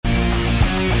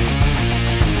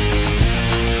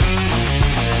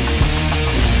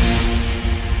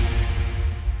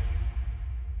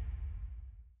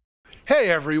Hey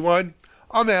everyone,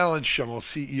 I'm Alan Schimmel,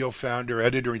 CEO, founder,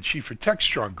 editor-in-chief of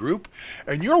TechStrong Group,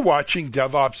 and you're watching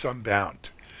DevOps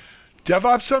Unbound.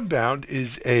 DevOps Unbound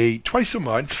is a twice a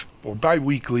month or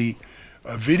bi-weekly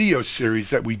video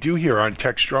series that we do here on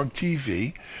TechStrong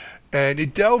TV, and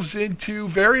it delves into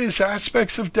various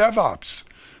aspects of DevOps.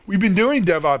 We've been doing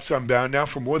DevOps Unbound now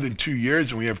for more than 2 years,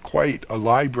 and we have quite a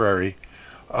library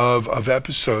of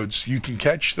episodes. You can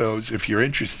catch those if you're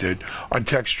interested on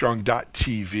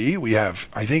techstrong.tv. We have,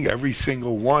 I think, every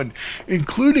single one,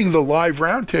 including the live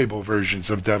roundtable versions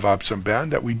of DevOps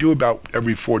Unbound that we do about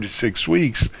every 4 to 6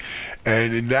 weeks.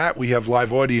 And in that, we have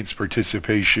live audience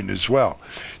participation as well.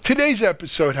 Today's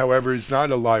episode, however, is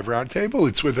not a live roundtable.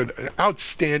 It's with an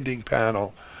outstanding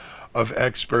panel of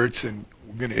experts, and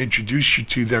we're going to introduce you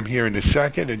to them here in a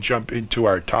second and jump into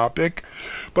our topic.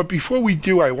 But before we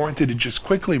do, I wanted to just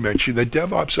quickly mention that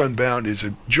DevOps Unbound is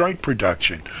a joint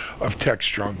production of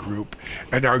TechStrong Group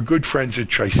and our good friends at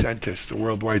Tricentis, the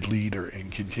worldwide leader in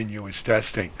continuous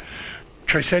testing.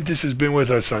 Tricentis has been with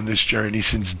us on this journey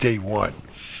since day one,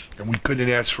 and we couldn't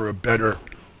ask for a better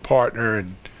partner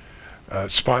and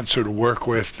sponsor to work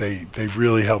with. They've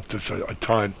really helped us a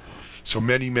ton. So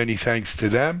many thanks to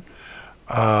them.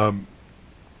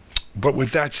 But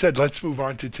with that said, let's move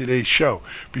on to today's show.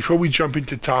 Before we jump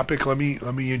into topic, let me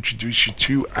introduce you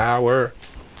to our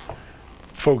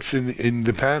folks in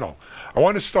the panel. I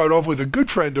want to start off with a good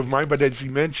friend of mine, but as he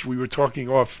mentioned, we were talking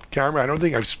off camera. I don't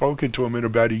think I've spoken to him in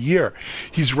about a year.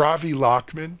 He's Ravi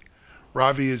Lockman.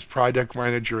 Ravi is product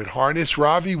manager at Harness.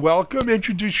 Ravi, welcome.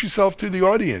 Introduce yourself to the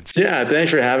audience. Yeah,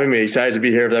 thanks for having me. Excited to be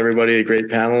here with everybody. A great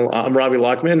panel. I'm Ravi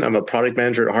Lockman. I'm a product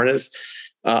manager at Harness.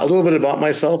 A little bit about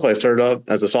myself. I started out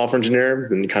as a software engineer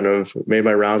and kind of made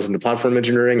my rounds into platform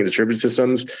engineering and distributed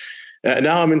systems. And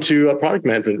now I'm into product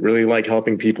management, really like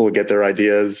helping people get their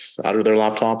ideas out of their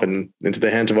laptop and into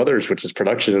the hands of others, which is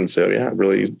production. And so, yeah,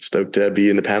 really stoked to be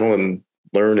in the panel and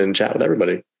learn and chat with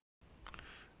everybody.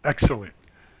 Excellent.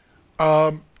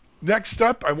 Next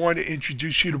up, I want to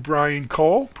introduce you to Brian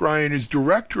Cole. Brian is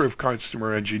Director of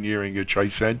Customer Engineering at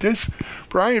Tricentis.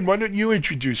 Brian, why don't you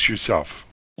introduce yourself?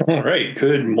 All right.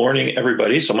 Good morning,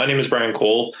 everybody. So my name is Brian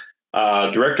Cole.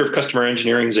 Director of Customer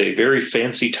Engineering is a very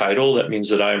fancy title. That means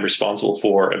that I am responsible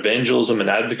for evangelism and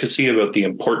advocacy about the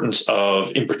importance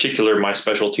of, in particular, my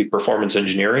specialty, performance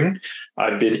engineering.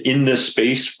 I've been in this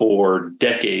space for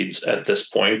decades at this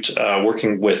point,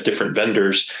 working with different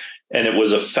vendors. And it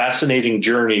was a fascinating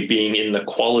journey being in the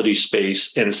quality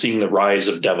space and seeing the rise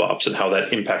of DevOps and how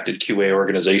that impacted QA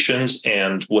organizations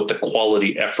and what the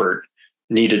quality effort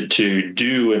needed to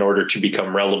do in order to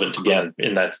become relevant again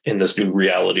in this new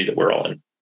reality that we're all in.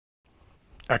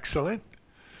 Excellent.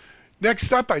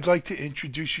 Next up, I'd like to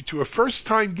introduce you to a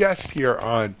first-time guest here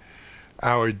on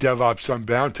our DevOps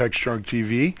Unbound TechStrong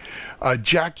TV,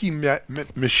 Jackie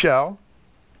Michelle.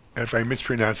 And if I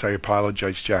mispronounce, I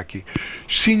apologize, Jackie.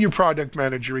 Senior Product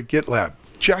Manager at GitLab.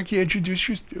 Jackie,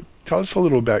 tell us a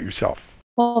little about yourself.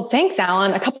 Well, thanks,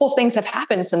 Alan. A couple of things have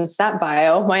happened since that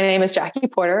bio. My name is Jackie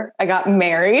Porter. I got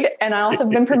married, and I also have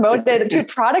been promoted to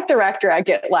product director at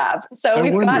GitLab. So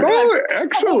we've got a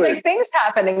couple of big things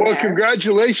happening Well, there.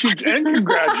 Congratulations and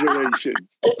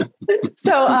congratulations.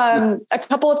 So a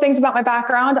couple of things about my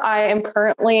background. I am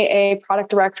currently a product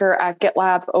director at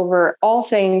GitLab over all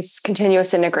things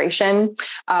continuous integration.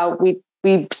 We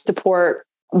support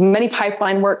many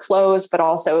pipeline workflows, but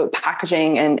also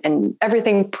packaging and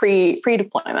everything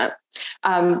pre-deployment.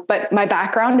 But my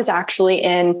background is actually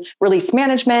in release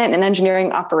management and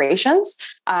engineering operations.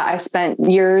 I spent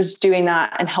years doing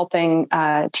that and helping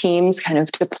teams kind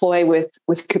of deploy with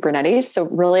Kubernetes. So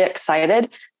really excited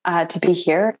to be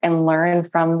here and learn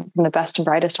from the best and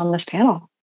brightest on this panel.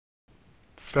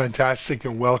 Fantastic,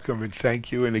 and welcome, and thank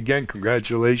you. And again,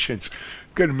 congratulations.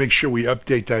 Going to make sure we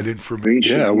update that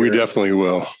information. Yeah, we definitely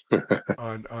will.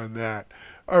 on that.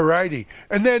 All righty.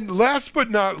 And then last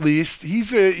but not least,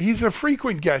 he's a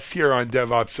frequent guest here on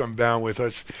DevOps Unbound with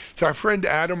us. It's our friend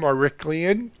Adam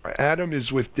Ariklian. Adam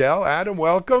is with Dell. Adam,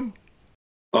 welcome.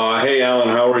 Hey, Alan,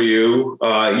 how are you?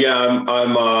 I'm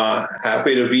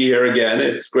happy to be here again.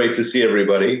 It's great to see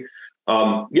everybody.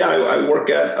 I work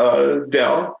at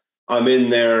Dell. I'm in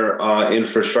their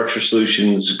infrastructure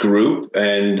solutions group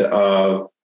and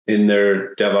in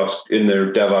their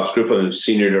DevOps group. I'm a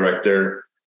senior director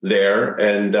there,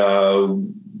 and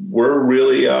we're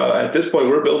really at this point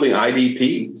we're building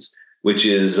IDPs, which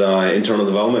is internal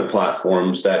development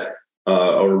platforms that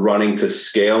are running to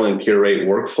scale and curate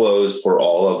workflows for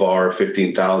all of our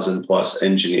 15,000 plus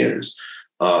engineers.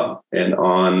 And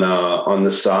on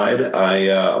the side,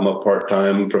 I'm a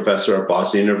part-time professor at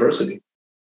Boston University.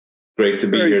 Great to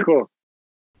be here. Cool.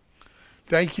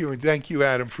 Thank you, and thank you,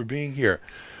 Adam, for being here.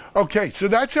 Okay, so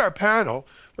that's our panel.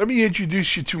 Let me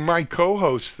introduce you to my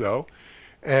co-host, though,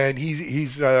 and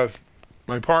he's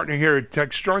my partner here at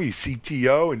TechStrong. He's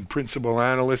CTO and principal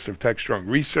analyst of TechStrong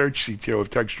Research, CTO of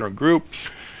TechStrong Group,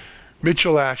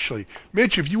 Mitchell Ashley.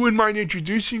 Mitch, if you wouldn't mind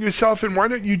introducing yourself, and why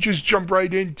don't you just jump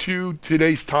right into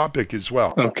today's topic as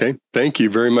well? Okay, thank you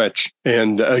very much.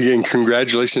 And again,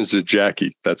 congratulations to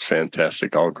Jackie. That's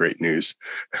fantastic. All great news.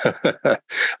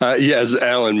 As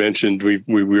Alan mentioned,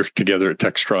 we work together at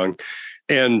TechStrong,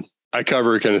 and I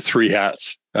cover kind of three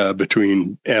hats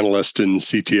between analyst and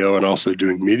CTO, and also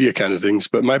doing media kind of things.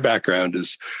 But my background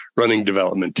is running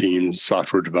development teams,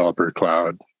 software developer,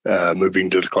 cloud, moving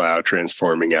to the cloud,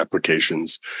 transforming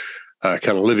applications,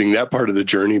 kind of living that part of the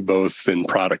journey, both in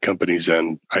product companies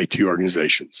and IT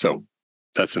organizations. So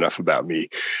that's enough about me.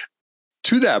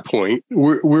 To that point,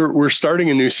 we're starting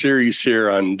a new series here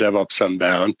on DevOps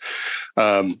Unbound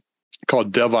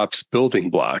called DevOps Building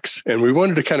Blocks. And we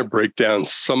wanted to kind of break down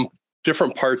some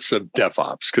different parts of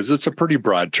DevOps, because it's a pretty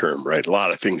broad term, right? A lot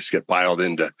of things get piled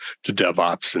into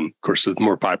DevOps. And of course, the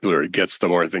more popular it gets, the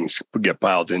more things get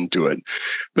piled into it.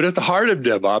 But at the heart of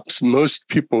DevOps, most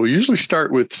people usually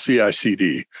start with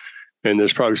CI/CD. And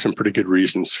there's probably some pretty good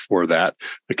reasons for that.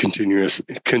 The continuous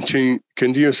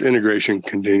integration,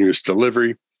 continuous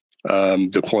delivery,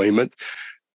 deployment.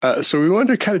 So we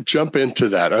wanted to kind of jump into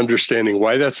that, understanding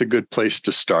why that's a good place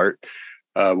to start.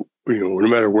 No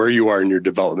matter where you are in your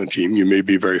development team, you may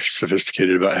be very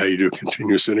sophisticated about how you do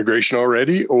continuous integration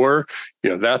already, or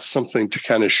that's something to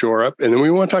kind of shore up. And then we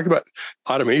want to talk about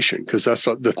automation, because that's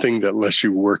the thing that lets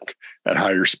you work at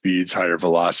higher speeds, higher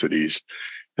velocities,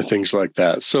 and things like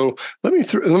that. So let me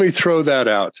throw that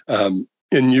out.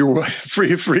 And you're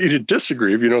free to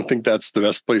disagree if you don't think that's the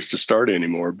best place to start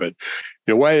anymore. But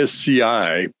why is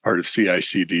CI part of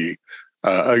CI/CD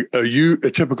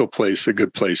a typical place, a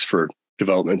good place for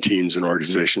development teams and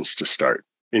organizations to start?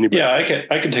 Anybody? Yeah,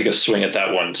 I can take a swing at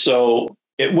that one. So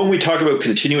when we talk about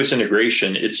continuous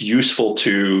integration, it's useful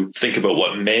to think about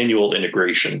what manual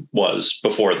integration was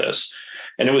before this.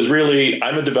 And it was really,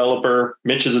 I'm a developer,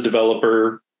 Mitch is a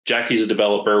developer, Jackie's a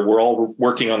developer. We're all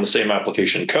working on the same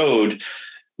application code.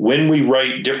 When we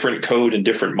write different code in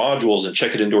different modules and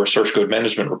check it into our source code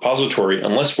management repository,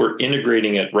 unless we're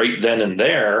integrating it right then and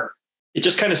there, it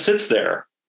just kind of sits there.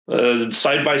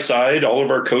 Side by side, all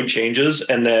of our code changes.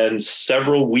 And then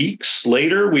several weeks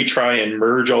later, we try and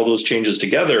merge all those changes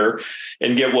together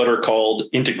and get what are called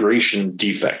integration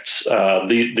defects.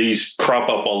 These crop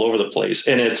up all over the place.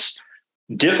 And it's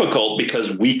difficult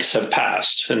because weeks have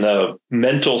passed. And the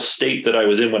mental state that I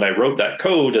was in when I wrote that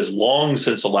code has long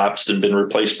since elapsed and been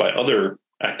replaced by other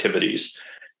activities.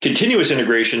 Continuous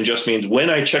integration just means when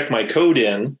I check my code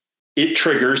in, it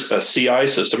triggers a CI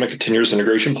system, a continuous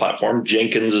integration platform.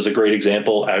 Jenkins is a great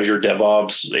example. Azure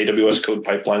DevOps, AWS code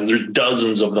pipelines. There's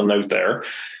dozens of them out there.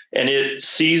 And it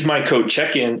sees my code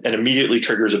check-in and immediately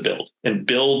triggers a build and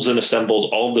builds and assembles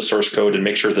all of the source code and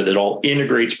makes sure that it all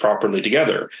integrates properly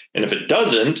together. And if it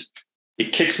doesn't,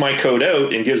 it kicks my code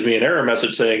out and gives me an error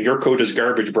message saying, your code is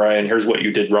garbage, Brian. Here's what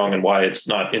you did wrong and why it's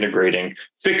not integrating.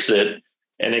 Fix it.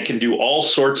 And it can do all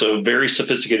sorts of very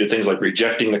sophisticated things like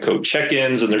rejecting the code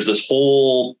check-ins. And there's this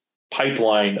whole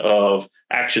pipeline of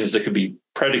actions that could be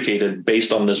predicated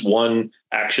based on this one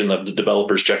action of the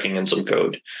developers checking in some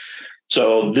code.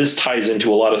 So this ties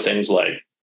into a lot of things like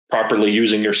properly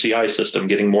using your CI system,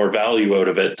 getting more value out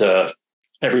of it.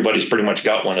 Everybody's pretty much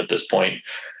got one at this point.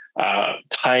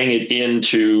 Tying it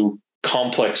into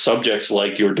complex subjects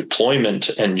like your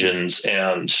deployment engines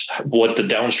and what the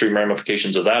downstream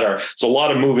ramifications of that are. There's a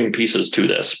lot of moving pieces to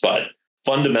this, but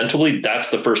fundamentally, that's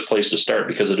the first place to start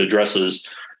because it addresses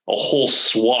a whole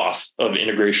swath of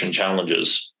integration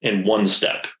challenges in one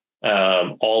step,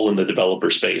 all in the developer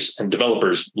space. And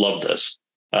developers love this.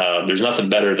 There's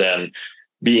nothing better than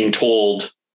being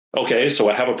told, okay, so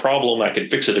I have a problem, I can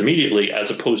fix it immediately, as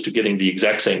opposed to getting the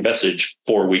exact same message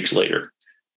 4 weeks later.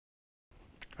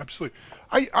 Absolutely.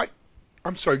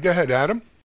 I'm sorry. Go ahead, Adam.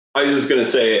 I was just going to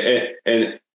say,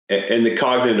 and the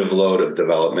cognitive load of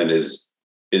development is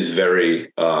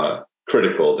very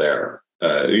critical there.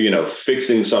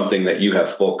 Fixing something that you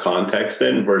have full context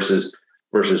in versus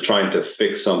trying to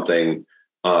fix something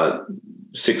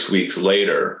 6 weeks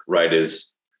later, right?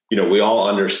 We all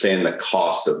understand the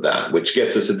cost of that, which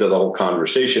gets us into the whole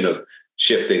conversation of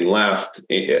shifting left,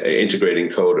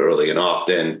 integrating code early and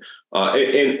often.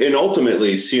 And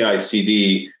ultimately,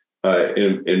 CI/CD,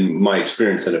 in my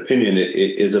experience and opinion, it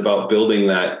is about building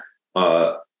that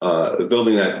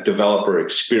developer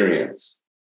experience,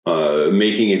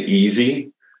 making it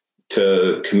easy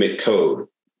to commit code.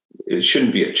 It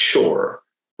shouldn't be a chore,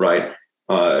 right?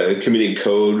 committing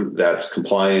code that's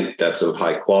compliant, that's of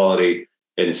high quality,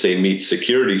 and say meets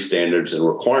security standards and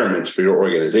requirements for your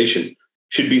organization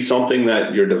should be something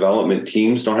that your development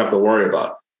teams don't have to worry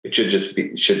about. It should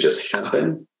just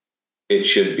happen. It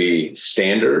should be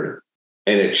standard,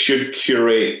 and it should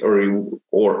curate or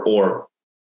a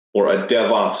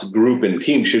DevOps group and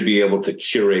team should be able to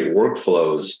curate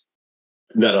workflows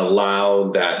that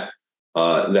allow that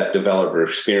developer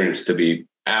experience to be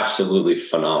absolutely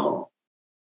phenomenal.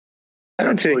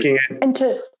 I'm taking it. And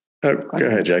Go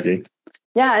ahead, Jackie.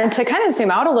 Yeah, and to kind of zoom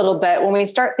out a little bit, when we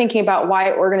start thinking about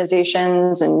why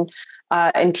organizations and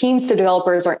teams to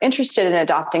developers are interested in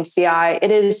adopting CI,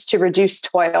 it is to reduce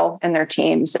toil in their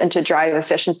teams and to drive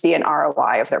efficiency and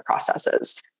ROI of their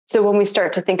processes. So when we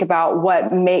start to think about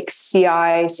what makes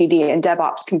CI, CD, and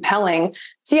DevOps compelling,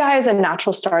 CI is a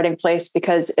natural starting place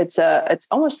because it's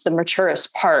almost the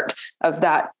maturest part of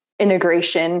that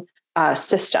integration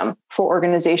system for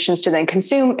organizations to then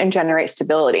consume and generate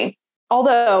stability.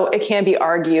 Although it can be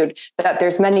argued that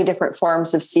there's many different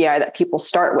forms of CI that people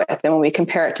start with. And when we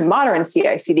compare it to modern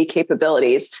CI/CD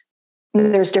capabilities,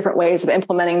 there's different ways of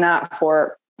implementing that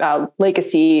for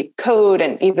legacy code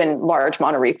and even large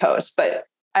monorepos. But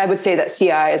I would say that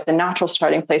CI is the natural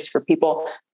starting place for people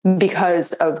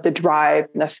because of the drive,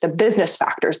 the business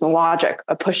factors, and the logic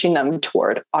of pushing them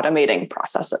toward automating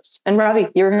processes. And Ravi,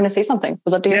 you were going to say something.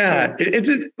 Would love to hear it's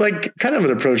like kind of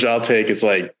an approach I'll take. It's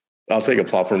like, I'll take a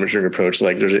platform engineering approach.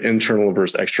 Like there's an internal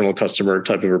versus external customer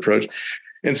type of approach.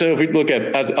 And so if we look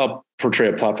at, I'll portray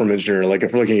a platform engineer, like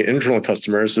if we're looking at internal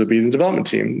customers, it would be the development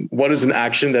team. What is an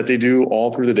action that they do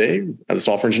all through the day as a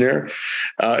software engineer?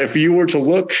 If you were to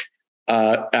look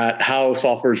at how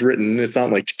software is written, it's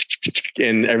not like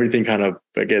and everything kind of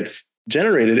gets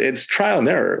generated. It's trial and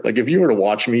error. Like if you were to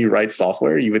watch me write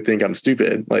software, you would think I'm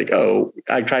stupid. Like, oh,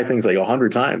 I tried things like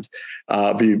 100 times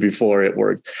before it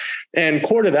worked. And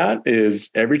core to that is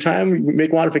every time we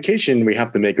make modification, we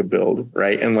have to make a build,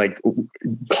 right? And like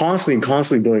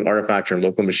constantly building artifactor and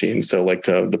local machines. So like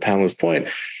to the panelist's point,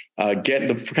 get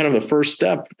the kind of the first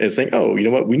step is saying, oh, you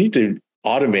know what, we need to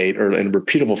automate or in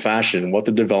repeatable fashion what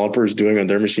the developer is doing on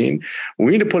their machine.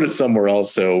 We need to put it somewhere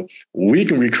else so we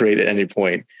can recreate at any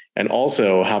point and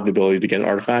also have the ability to get an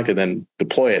artifact and then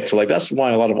deploy it. So like that's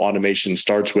why a lot of automation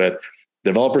starts with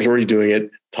developers already doing it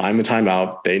time and time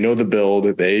out. They know the build,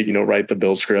 they write the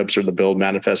build scripts or the build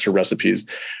manifest or recipes.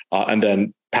 And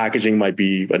then packaging might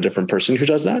be a different person who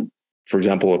does that. For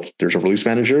example, if there's a release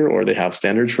manager or they have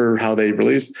standards for how they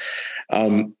release.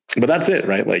 But that's it,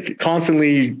 right? Like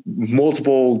constantly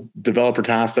multiple developer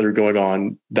tasks that are going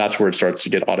on. That's where it starts to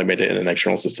get automated in an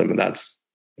external system. And that's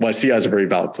why CI is a very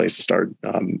valid place to start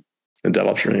in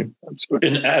DevOps journey.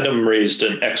 And Adam raised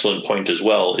an excellent point as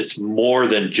well. It's more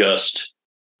than just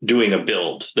doing a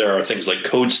build. There are things like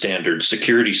code standards,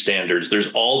 security standards.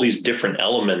 There's all these different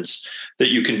elements that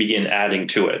you can begin adding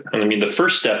to it. And I mean, the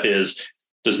first step is,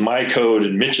 does my code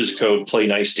and Mitch's code play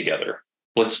nice together?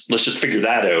 Let's just figure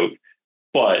that out.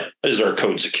 But is our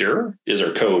code secure? Is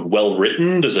our code well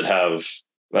written? Does it have,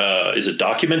 is it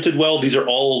documented well? These are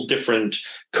all different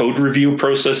code review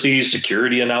processes,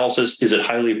 security analysis. Is it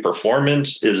highly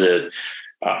performant? Is it,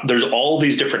 there's all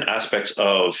these different aspects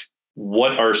of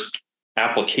what our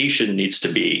application needs to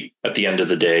be at the end of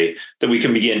the day that we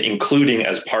can begin including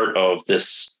as part of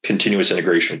this continuous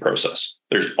integration process.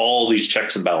 There's all these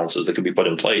checks and balances that can be put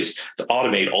in place to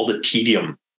automate all the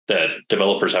tedium that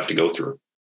developers have to go through.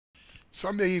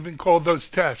 Some may even call those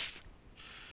tests.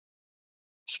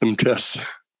 Some tests.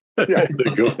 Yeah.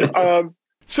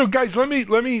 So guys, let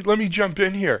me jump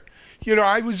in here.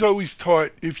 I was always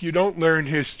taught if you don't learn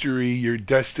history, you're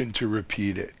destined to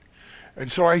repeat it. And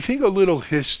so I think a little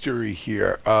history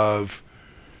here of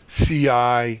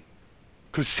CI,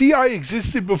 because CI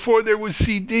existed before there was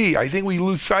CD. I think we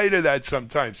lose sight of that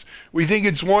sometimes. We think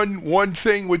it's one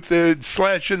thing with the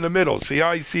slash in the middle,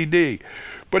 CI, CD.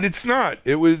 But it's not.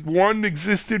 It was one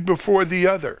existed before the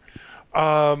other.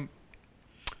 When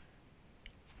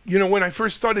I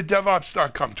first started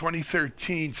DevOps.com,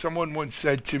 2013, someone once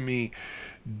said to me,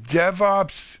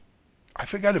 DevOps, I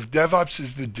forgot if DevOps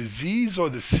is the disease or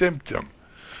the symptom,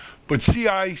 but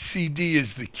CI/CD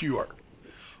is the cure,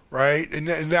 right?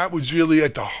 And that was really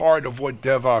at the heart of what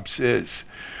DevOps is.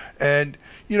 And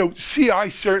CI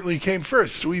certainly came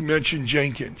first. We mentioned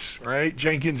Jenkins, right?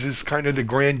 Jenkins is kind of the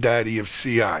granddaddy of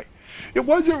CI. It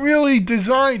wasn't really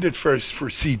designed at first for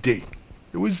CD.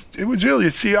 It was really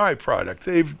a CI product.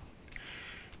 They've,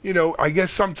 I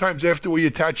guess sometimes after we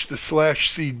attach the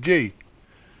 /CD.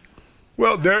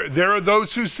 Well, there are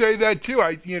those who say that too.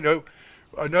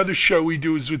 Another show we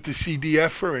do is with the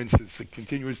CDF, for instance, the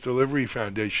Continuous Delivery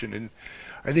Foundation, and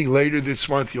I think later this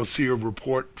month you'll see a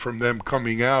report from them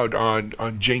coming out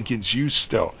on Jenkins use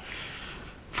still.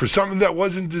 For something that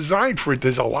wasn't designed for it,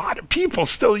 there's a lot of people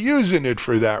still using it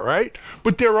for that, right?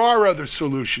 But there are other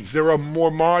solutions. There are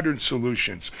more modern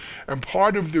solutions. And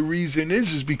part of the reason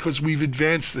is because we've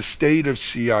advanced the state of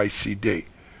CI/CD,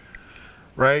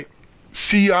 right?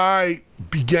 CI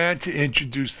began to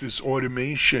introduce this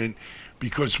automation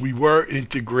because we were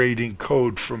integrating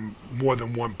code from more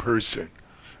than one person.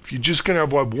 If you're just going to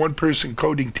have a one-person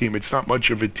coding team, it's not much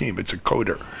of a team. It's a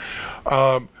coder.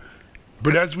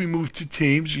 But as we moved to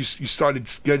teams, you started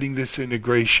getting this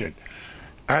integration.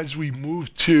 As we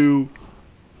moved to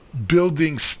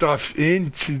building stuff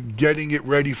into getting it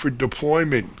ready for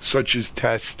deployment, such as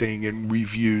testing and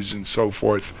reviews and so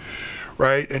forth,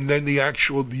 right? And then the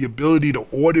ability to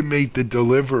automate the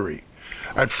delivery.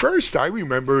 At first, I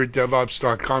remember at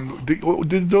DevOps.com,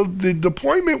 the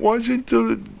deployment wasn't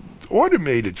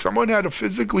automated. Someone had to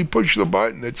physically push the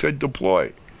button that said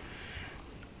deploy.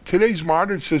 Today's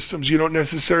modern systems, you don't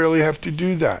necessarily have to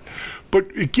do that. But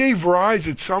it gave rise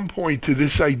at some point to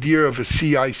this idea of a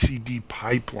CI/CD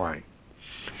pipeline.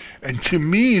 And to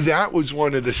me, that was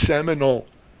one of the seminal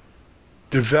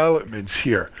developments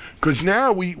here. Because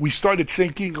now we started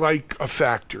thinking like a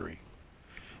factory.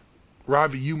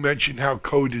 Ravi, you mentioned how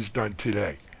code is done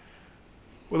today.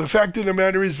 Well, the fact of the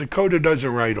matter is the coder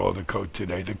doesn't write all the code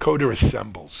today. The coder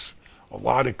assembles a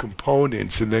lot of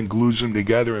components and then glues them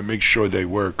together and makes sure they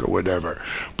work or whatever.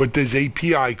 But there's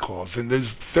API calls and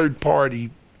there's third-party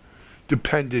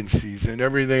dependencies and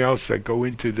everything else that go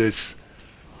into this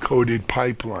coded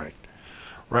pipeline,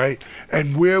 right?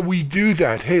 And where we do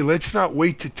that, hey, let's not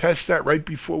wait to test that right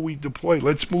before we deploy.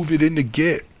 Let's move it into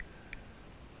Git,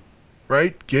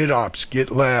 right? GitOps,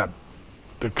 GitLab,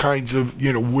 the kinds of,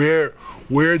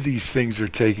 where these things are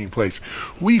taking place.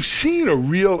 We've seen a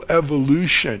real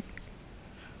evolution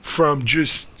from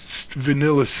just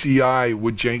vanilla CI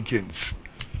with Jenkins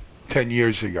 10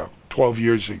 years ago, 12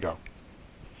 years ago,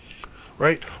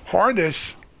 right?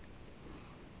 Harness,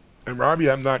 and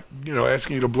Robbie, I'm not,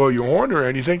 asking you to blow your horn or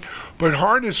anything, but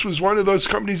Harness was one of those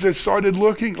companies that started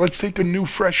looking, let's take a new,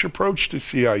 fresh approach to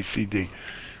CI/CD.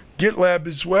 GitLab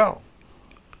as well,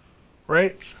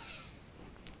 right?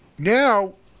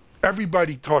 Now,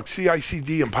 everybody talks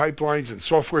CI/CD and pipelines and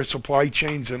software supply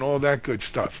chains and all that good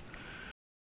stuff.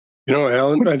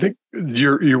 Alan, I think one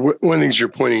of the things you're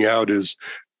pointing out is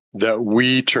that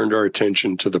we turned our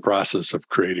attention to the process of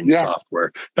creating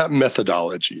software, not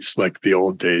methodologies like the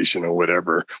old days,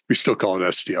 whatever. We still call it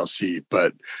SDLC,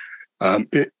 but I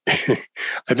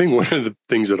think one of the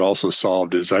things that also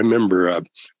solved is I remember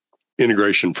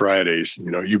Integration Fridays.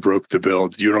 You broke the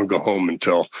build. You don't go home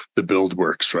until the build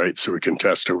works, right? So we can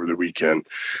test over the weekend.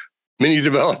 Many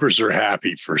developers are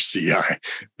happy for CI.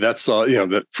 That's all,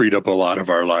 that freed up a lot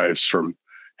of our lives from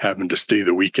having to stay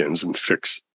the weekends and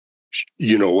fix,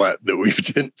 that we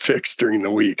didn't fix during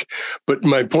the week. But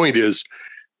my point is,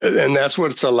 and that's what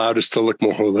it's allowed us to look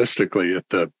more holistically at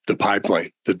the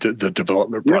pipeline, the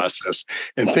development process,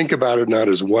 and think about it not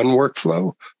as one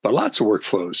workflow, but lots of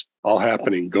workflows all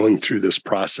happening, going through this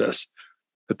process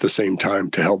at the same time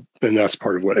to help. And that's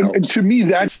part of what helps. And to me,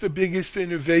 that's the biggest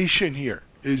innovation here,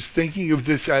 is thinking of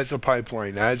this as a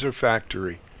pipeline, as a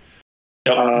factory.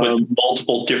 With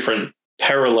multiple different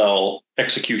parallel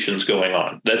executions going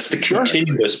on. That's the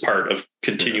continuous part of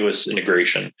continuous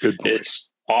integration.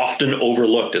 It's often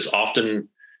overlooked. It's often,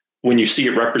 when you see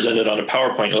it represented on a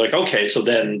PowerPoint, you're like, okay, so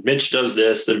then Mitch does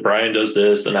this, then Brian does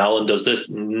this, then Alan does this.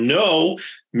 No,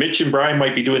 Mitch and Brian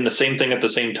might be doing the same thing at the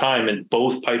same time, and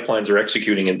both pipelines are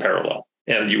executing in parallel.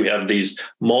 And you have these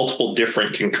multiple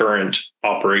different concurrent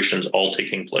operations all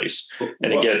taking place.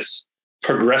 And it gets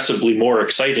progressively more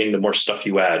exciting the more stuff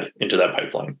you add into that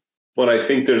pipeline. Well, I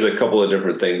think there's a couple of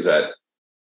different things that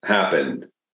happened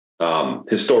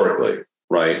historically,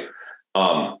 right?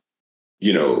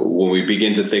 When we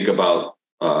begin to think about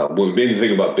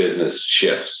business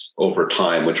shifts over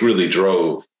time, which really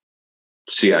drove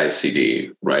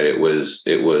CI/CD, right? It was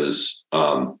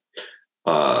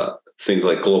things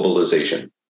like globalization,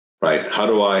 right? How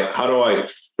do I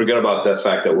forget about the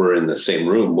fact that we're in the same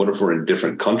room? What if we're in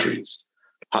different countries?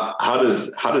 How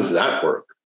does that work,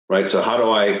 right? So how do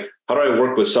I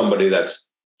work with somebody that's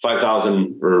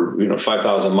 5,000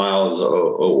 miles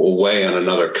away on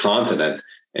another continent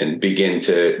and begin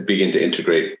to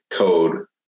integrate code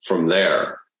from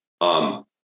there?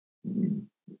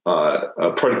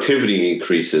 Productivity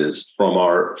increases from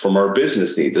our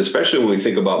business needs, especially when we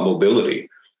think about mobility.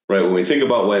 Right, when we think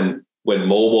about when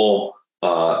mobile,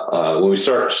 when we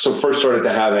first started to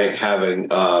having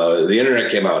the internet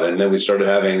came out, and then we started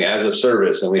having as a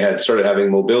service, and we started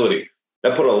having mobility.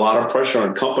 that put a lot of pressure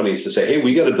on companies to say, hey,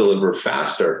 we got to deliver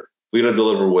faster. We got to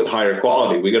deliver with higher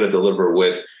quality. We got to deliver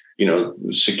with,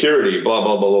 security, blah,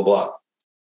 blah, blah, blah, blah.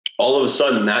 All of a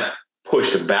sudden that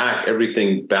pushed back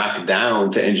everything back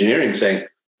down to engineering saying,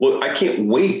 well, I can't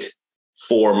wait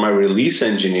for my release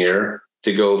engineer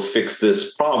to go fix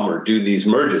this problem or do these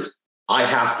merges. I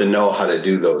have to know how to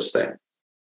do those things,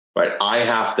 right? I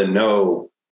have to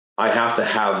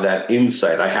have that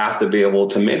insight. I have to be able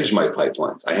to manage my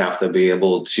pipelines. I have to be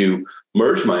able to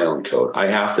merge my own code. I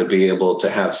have to be able to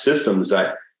have systems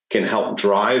that can help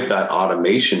drive that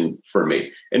automation for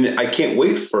me. And I can't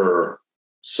wait for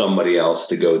somebody else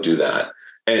to go do that.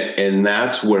 And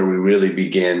that's where we really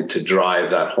began to drive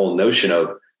that whole notion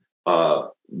of,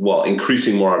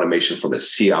 increasing more automation from a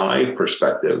CI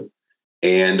perspective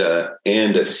and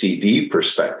a CD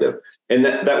perspective. And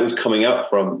that was coming up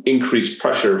from increased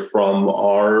pressure from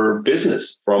our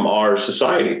business, from our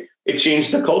society. It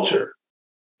changed the culture.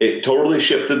 It totally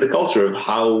shifted the culture of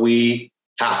how we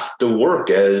have to work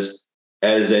as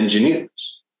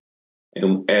engineers.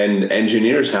 And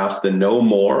engineers have to know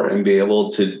more and be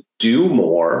able to do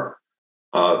more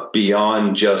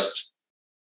beyond just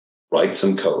write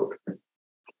some code.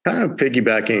 Kind of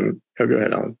piggybacking. Oh, go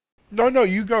ahead, Alan. No,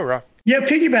 you go, Rob. Yeah,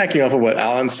 piggybacking off of what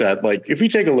Alan said, like if we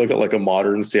take a look at like a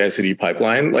modern CI/CD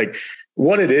pipeline, like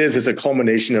what it is a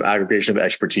culmination of aggregation of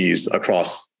expertise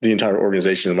across the entire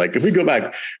organization. Like if we go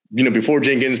back, before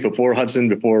Jenkins, before Hudson,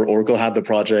 before Oracle had the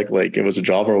project, like it was a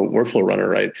Java workflow runner,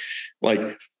 right?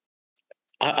 Like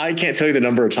I can't tell you the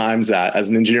number of times that as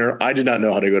an engineer, I did not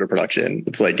know how to go to production.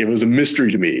 It's like, it was a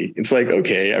mystery to me. It's like,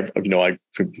 okay, I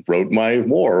wrote my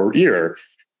war or ear.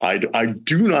 I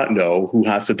do not know who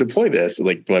has to deploy this.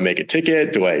 Like, do I make a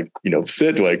ticket? Do I,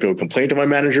 sit? Do I go complain to my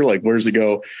manager? Like, where does it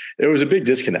go? There was a big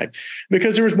disconnect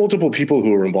because there was multiple people who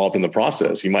were involved in the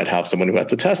process. You might have someone who had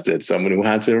to test it, someone who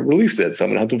had to release it,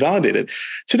 someone who had to validate it.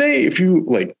 Today, if you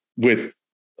with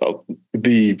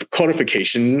the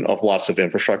codification of lots of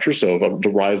infrastructure, so the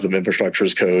rise of infrastructure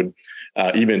as code,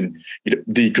 even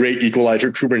the great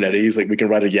equalizer Kubernetes, like we can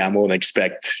write a YAML and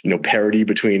expect parity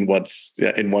between what's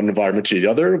in one environment to the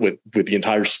other with the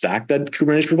entire stack that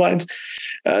Kubernetes provides.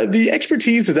 The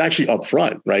expertise is actually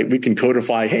upfront, right? We can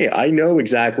codify, hey, I know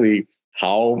exactly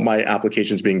how my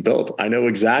application is being built. I know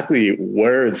exactly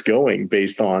where it's going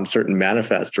based on certain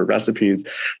manifests or recipes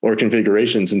or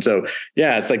configurations. And so,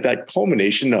 yeah, it's like that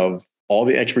culmination of all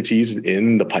the expertise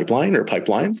in the pipeline or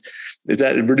pipelines is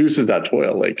that it reduces that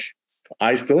toil. Like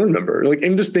I still remember, like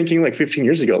I'm just thinking like 15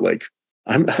 years ago, like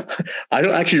I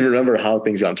don't actually remember how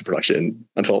things got into production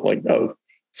until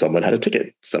someone had a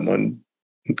ticket, someone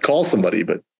called somebody.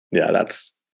 But yeah,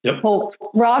 that's. Yep. Well,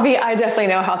 Ravi, I definitely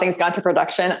know how things got to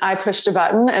production. I pushed a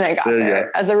button and I got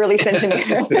there as a release engineer.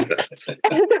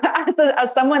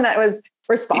 as someone that was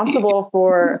responsible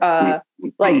for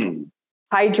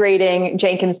hydrating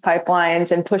Jenkins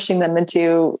pipelines and pushing them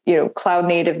into cloud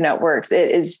native networks,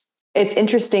 it's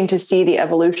interesting to see the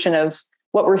evolution of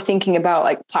what we're thinking about,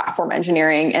 like platform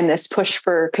engineering and this push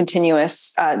for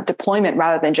continuous deployment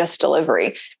rather than just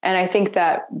delivery. And I think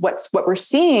that what we're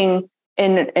seeing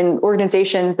in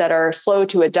organizations that are slow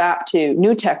to adapt to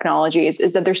new technologies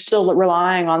is that they're still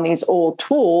relying on these old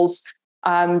tools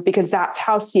because that's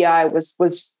how CI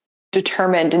was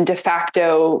determined and de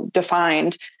facto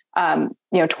defined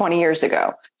 20 years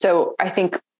ago. So I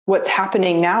think what's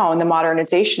happening now in the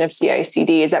modernization of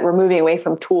CI/CD is that we're moving away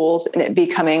from tools and it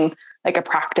becoming like a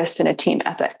practice and a team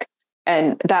ethic.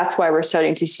 And that's why we're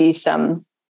starting to see some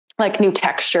like new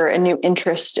texture and new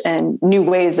interest and new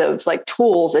ways of like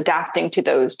tools adapting to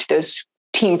those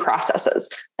team processes.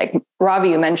 Like Ravi,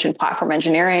 you mentioned platform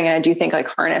engineering, and I do think like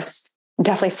Harness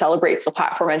definitely celebrates the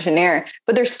platform engineer,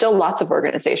 but there's still lots of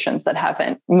organizations that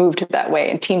haven't moved that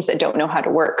way and teams that don't know how to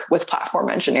work with platform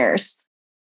engineers.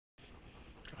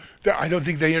 I don't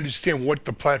think they understand what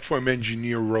the platform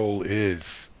engineer role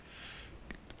is.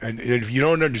 And if you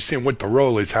don't understand what the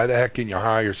role is, how the heck can you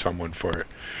hire someone for it?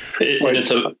 And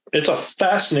it's a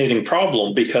fascinating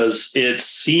problem because it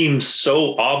seems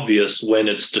so obvious when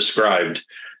it's described.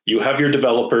 You have your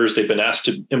developers, they've been asked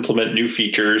to implement new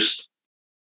features,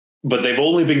 but they've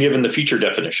only been given the feature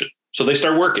definition. So they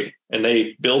start working and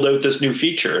they build out this new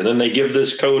feature, and then they give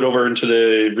this code over into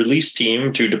the release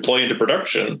team to deploy into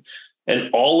production. And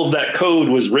all of that code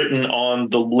was written on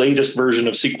the latest version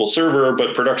of SQL Server,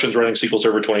 but production's running SQL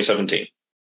Server 2017.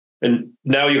 And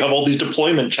now you have all these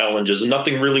deployment challenges and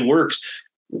nothing really works.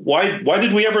 Why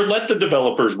did we ever let the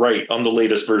developers write on the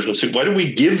latest version of SQL? Why did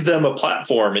we give them a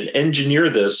platform and engineer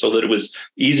this so that it was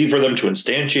easy for them to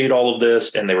instantiate all of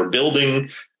this? And they were building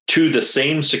to the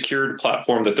same secured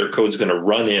platform that their code's going to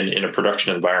run in a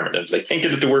production environment. And if they can't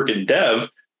get it to work in dev,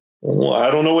 well, I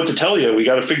don't know what to tell you. We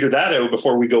got to figure that out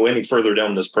before we go any further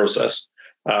down this process.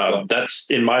 That's,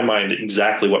 in my mind,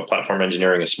 exactly what platform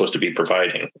engineering is supposed to be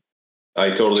providing. I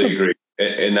totally agree.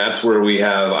 And that's where we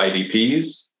have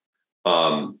IDPs,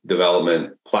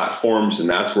 development platforms, and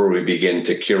that's where we begin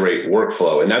to curate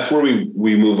workflow. And that's where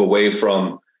we move away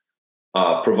from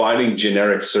providing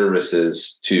generic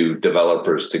services to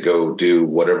developers to go do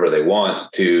whatever they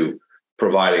want, to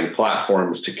providing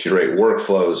platforms to curate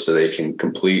workflows so they can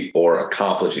complete or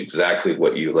accomplish exactly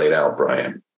what you laid out,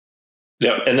 Brian.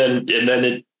 Yeah, and then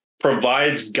it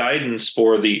provides guidance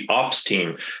for the ops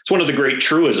team. It's one of the great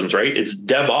truisms, right? It's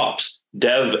DevOps,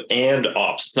 dev and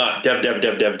ops. It's not dev,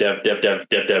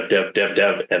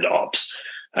 and ops.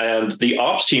 And the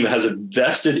ops team has a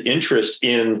vested interest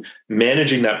in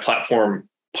managing that platform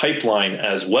pipeline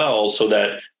as well, so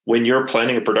that when you're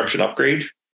planning a production upgrade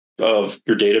of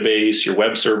your database, your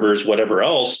web servers, whatever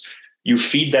else, you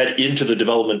feed that into the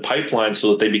development pipeline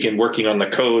so that they begin working on the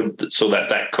code, so that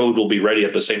that code will be ready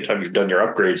at the same time you've done your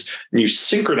upgrades. And you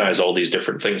synchronize all these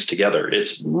different things together.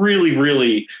 It's really,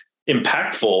 really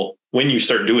impactful when you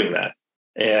start doing that.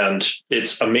 And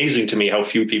it's amazing to me how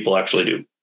few people actually do.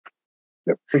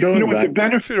 Yep. With the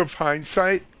benefit of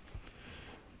hindsight,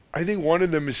 I think one of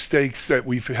the mistakes that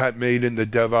we've had made in the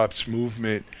DevOps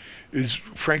movement is,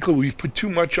 frankly, we've put too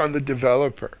much on the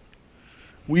developer.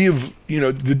 We have,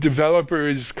 the developer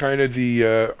is kind of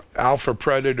the alpha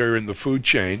predator in the food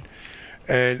chain,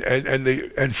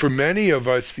 and for many of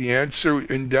us, the answer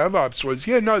in DevOps was,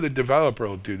 the developer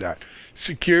will do that.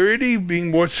 Security,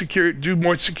 being more secure, do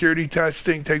more security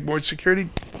testing, take more security.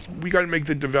 We got to make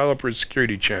the developer a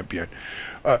security champion.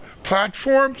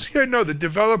 Platforms, the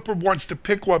developer wants to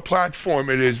pick what platform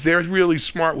it is. They're really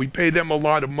smart. We pay them a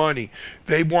lot of money.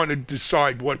 They want to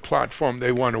decide what platform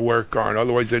they want to work on.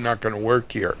 Otherwise, they're not going to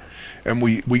work here. And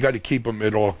we got to keep them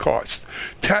at all costs.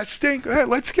 Testing,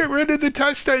 let's get rid of the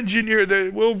test engineer.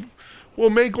 We'll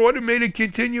make automated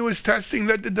continuous testing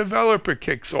that the developer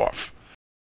kicks off.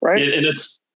 Right? And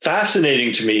it's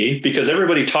fascinating to me because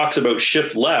everybody talks about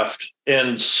shift left,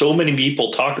 and so many people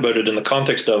talk about it in the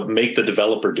context of make the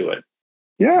developer do it.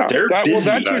 Yeah, they're busy.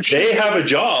 They have a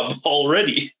job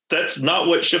already. That's not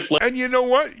what shift left. And you know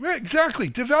what? Yeah, exactly.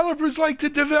 Developers like to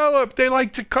develop. They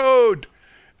like to code.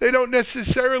 They don't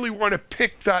necessarily want to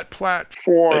pick that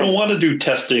platform. They don't want to do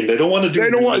testing. They don't want to do.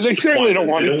 They certainly don't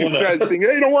want to do testing.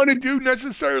 They don't want to do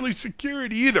necessarily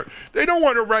security either. They don't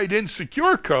want to write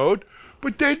insecure code.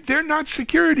 But they're not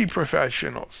security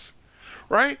professionals,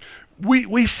 right?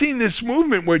 We've seen this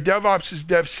movement where DevOps is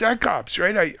DevSecOps,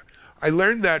 right? I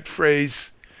learned that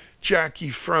phrase, Jackie,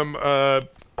 from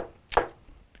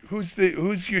who's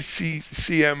your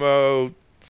CMO?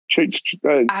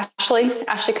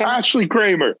 Ashley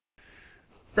Kramer.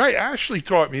 Right, Ashley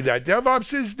taught me that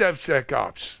DevOps is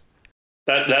DevSecOps.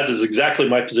 That is exactly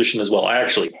my position as well. I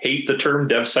actually hate the term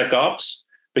DevSecOps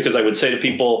because I would say to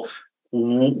people,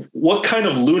 what kind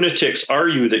of lunatics are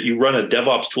you that you run a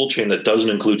DevOps toolchain that doesn't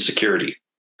include security?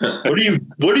 What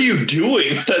are you doing?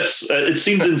 It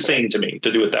seems insane to me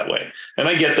to do it that way. And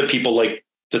I get that people like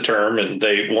the term and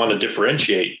they want to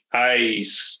differentiate. I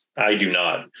do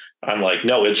not. I'm like,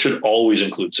 no, it should always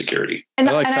include security. I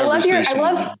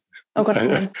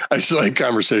just like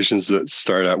conversations that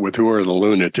start out with, who are the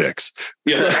lunatics?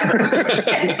 Yeah.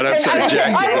 And I'm sorry,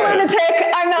 Jackie.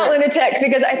 I'm not lunatic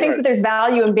because I think that there's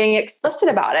value in being explicit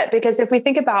about it. Because if we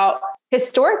think about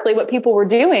historically what people were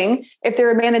doing, if they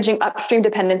were managing upstream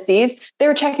dependencies, they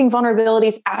were checking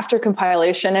vulnerabilities after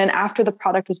compilation and after the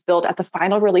product was built at the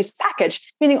final release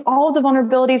package, meaning all of the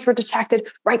vulnerabilities were detected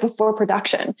right before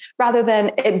production, rather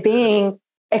than it being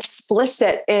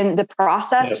explicit in the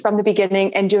process from the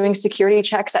beginning and doing security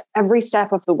checks at every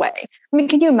step of the way. I mean,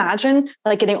 can you imagine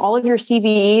getting all of your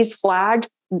CVEs flagged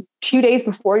 2 days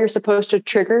before you're supposed to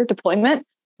trigger deployment?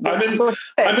 I'm in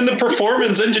the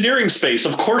performance engineering space.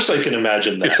 Of course I can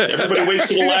imagine that. Everybody waits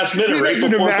to the last minute right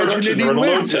before production or a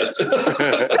load test. So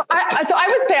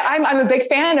I would say I'm a big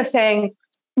fan of saying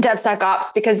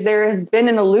DevSecOps because there has been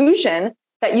an illusion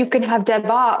that you can have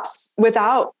DevOps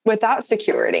without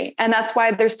security. And that's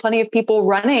why there's plenty of people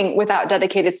running without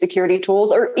dedicated security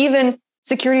tools or even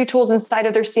security tools inside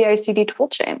of their CI/CD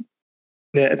toolchain.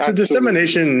 Yeah, it's a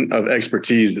dissemination of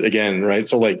expertise again, right?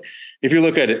 So if you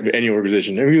look at any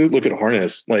organization, if you look at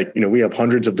Harness, we have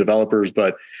hundreds of developers,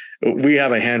 but we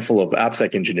have a handful of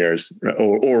AppSec engineers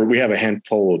or we have a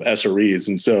handful of SREs.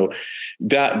 And so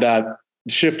that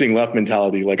shifting left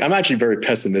mentality, like I'm actually very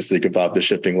pessimistic about the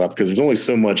shifting left because there's only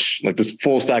so much like this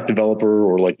full stack developer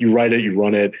or like you write it, you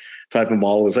run it type of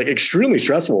model is like extremely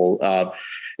stressful.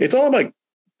 It's all about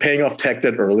paying off tech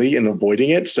debt early and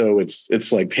avoiding it. So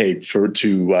it's like, hey,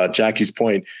 to Jackie's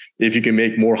point, if you can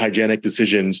make more hygienic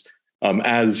decisions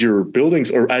as you're building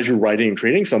or as you're writing and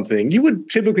creating something, you would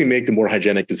typically make the more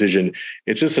hygienic decision.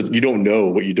 It's just that you don't know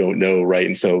what you don't know, right?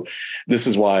 And so this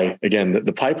is why, again,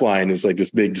 the pipeline is like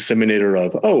this big disseminator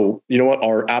of, oh, you know what?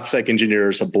 Our AppSec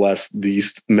engineers have blessed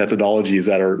these methodologies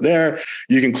that are there.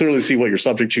 You can clearly see what you're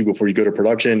subject to before you go to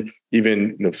production.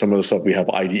 Even some of the stuff we have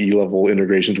IDE level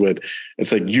integrations with,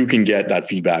 it's like you can get that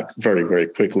feedback very, very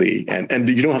quickly. And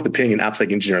you don't have to ping an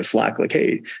AppSec engineer on Slack like,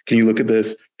 hey, can you look at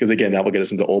this? Because again, that will get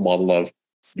us into the old model of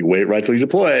you wait right till you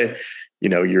deploy.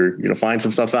 You're going to find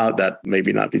some stuff out that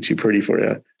maybe not be too pretty for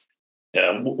you.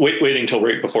 Yeah, waiting till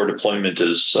right before deployment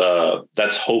is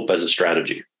that's hope as a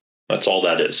strategy. That's all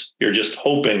that is. You're just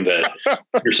hoping that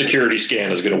your security scan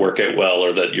is going to work out well,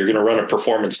 or that you're going to run a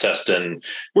performance test, and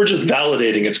we're just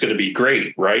validating it's going to be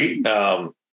great, right?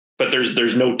 But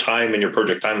there's no time in your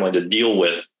project timeline to deal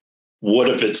with what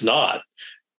if it's not.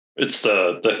 It's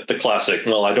the classic.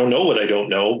 Well, I don't know what I don't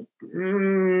know.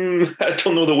 I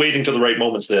don't know the waiting to the right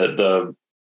moment's the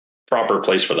proper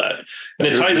place for that, and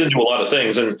it ties into a lot of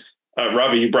things. And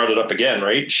Ravi, you brought it up again,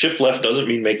 right? Shift left doesn't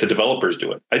mean make the developers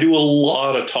do it. I do a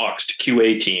lot of talks to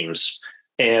QA teams,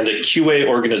 and a QA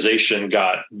organization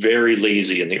got very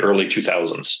lazy in the early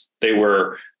 2000s. They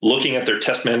were looking at their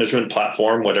test management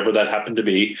platform, whatever that happened to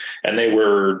be, and they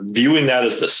were viewing that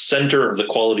as the center of the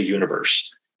quality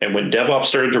universe. And when DevOps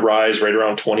started to rise right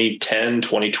around 2010,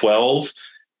 2012,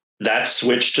 that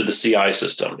switched to the CI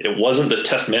system. It wasn't the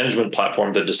test management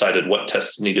platform that decided what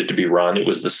tests needed to be run. It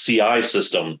was the CI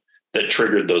system that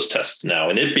triggered those tests now.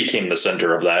 And it became the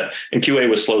center of that. And QA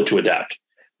was slow to adapt.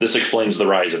 This explains the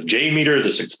rise of JMeter.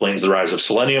 This explains the rise of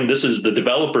Selenium. This is the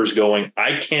developers going,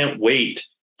 I can't wait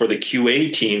for the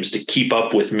QA teams to keep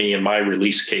up with me and my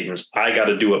release cadence. I got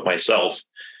to do it myself.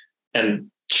 And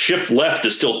shift left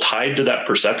is still tied to that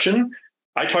perception.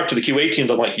 I talk to the QA teams.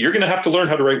 I'm like, you're going to have to learn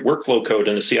how to write workflow code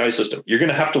in a CI system. You're going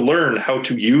to have to learn how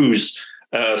to use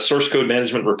source code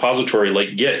management repository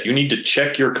like Git. You need to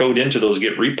check your code into those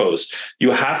Git repos.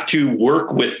 You have to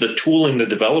work with the tooling the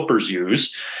developers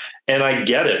use. And I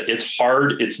get it. It's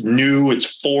hard. It's new.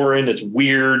 It's foreign. It's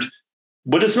weird.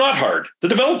 But it's not hard. The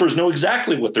developers know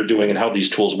exactly what they're doing and how these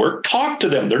tools work. Talk to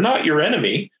them. They're not your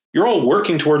enemy. You're all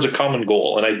working towards a common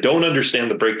goal. And I don't understand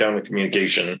the breakdown in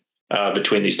communication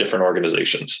between these different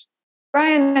organizations.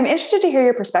 Brian, I'm interested to hear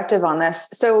your perspective on this.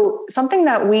 So something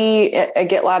that we at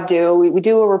GitLab do, we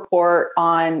do a report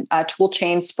on tool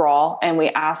chain sprawl, and we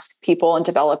ask people and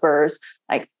developers,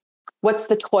 like, what's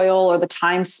the toil or the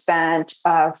time spent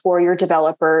for your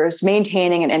developers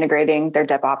maintaining and integrating their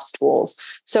DevOps tools?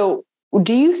 So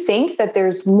do you think that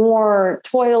there's more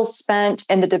toil spent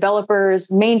in the developers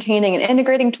maintaining and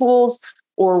integrating tools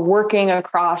or working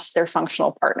across their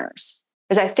functional partners?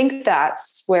 Because I think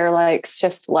that's where like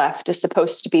shift left is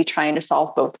supposed to be trying to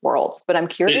solve both worlds. But I'm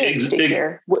curious to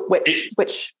hear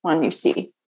which one you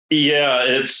see. Yeah,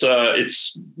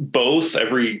 it's both.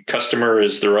 Every customer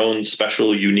is their own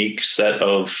special, unique set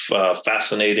of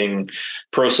fascinating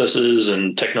processes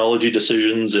and technology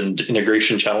decisions and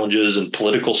integration challenges and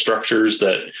political structures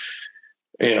that,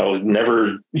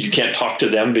 you can't talk to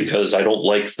them because I don't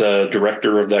like the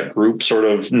director of that group sort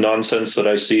of nonsense that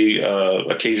I see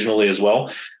occasionally as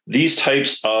well. These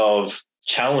types of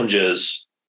challenges,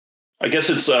 I guess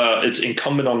it's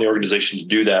incumbent on the organization to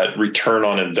do that return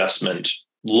on investment.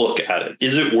 Look at it.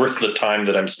 Is it worth the time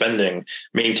that I'm spending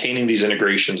maintaining these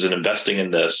integrations and investing in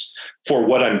this for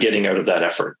what I'm getting out of that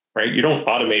effort, right? You don't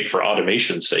automate for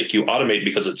automation's sake. You automate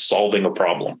because it's solving a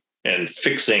problem and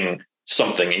fixing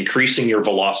something, increasing your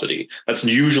velocity. That's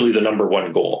usually the number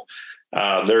one goal.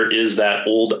 There is that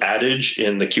old adage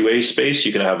in the QA space.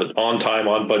 You can have it on time,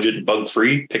 on budget, and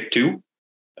bug-free, pick two.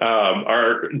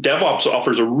 Our DevOps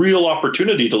offers a real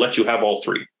opportunity to let you have all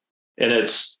three. And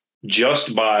it's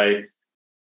just by,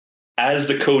 as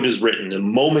the code is written, the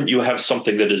moment you have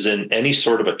something that is in any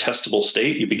sort of a testable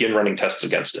state, you begin running tests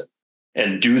against it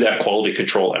and do that quality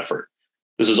control effort.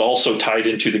 This is also tied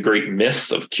into the great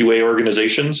myth of QA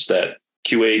organizations that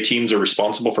QA teams are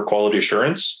responsible for quality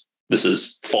assurance. This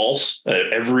is false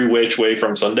every which way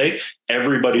from Sunday.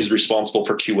 Everybody's responsible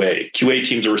for QA. QA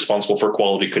teams are responsible for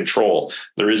quality control.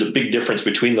 There is a big difference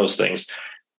between those things.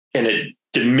 And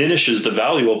diminishes the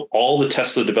value of all the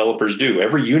tests the developers do.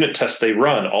 Every unit test they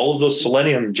run, all of those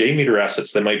Selenium JMeter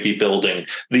assets they might be building,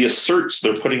 the asserts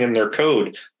they're putting in their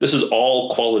code, this is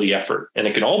all quality effort. And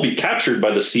it can all be captured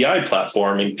by the CI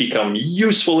platform and become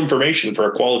useful information for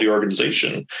a quality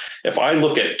organization. If I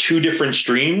look at two different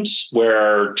streams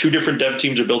where two different dev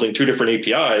teams are building two different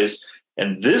APIs,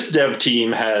 and this dev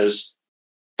team has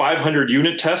 500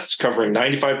 unit tests covering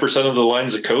 95% of the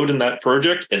lines of code in that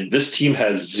project, and this team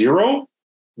has 0,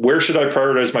 where should I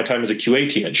prioritize my time as a QA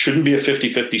team? It shouldn't be a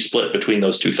 50-50 split between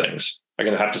those two things. I'm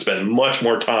going to have to spend much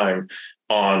more time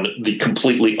on the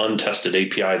completely untested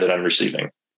API that I'm receiving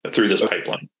through this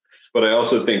pipeline. But I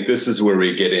also think this is where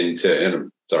we get into,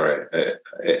 and sorry,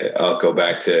 I'll go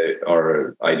back to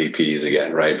our IDPs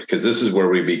again, right? Because this is where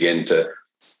we begin to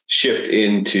shift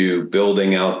into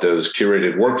building out those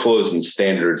curated workflows and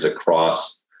standards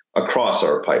across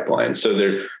our pipeline.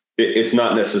 So it's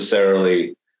not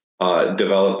necessarily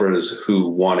developers who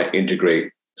want to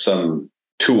integrate some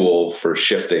tool for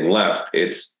shifting left.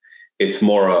 It's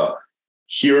more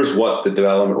here's what the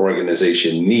development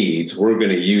organization needs. We're going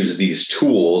to use these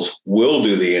tools. We'll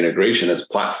do the integration as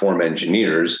platform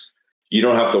engineers. You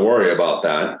don't have to worry about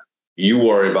that. You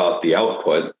worry about the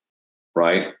output,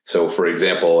 right? So, for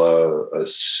example,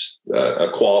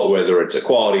 whether it's a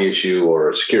quality issue or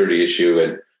a security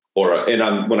issue,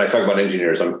 when I talk about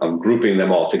engineers, I'm grouping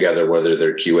them all together, whether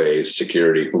they're QAs,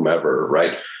 security, whomever,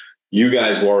 right? You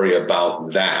guys worry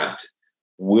about that.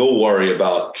 We'll worry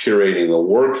about curating the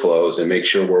workflows and make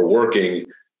sure we're working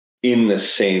in the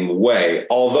same way,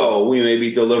 although we may be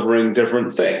delivering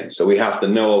different things. So we have to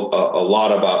know a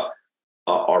lot about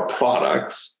our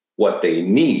products, what they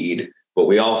need, but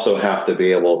we also have to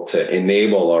be able to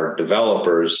enable our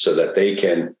developers so that they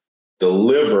can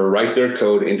write their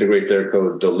code, integrate their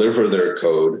code, deliver their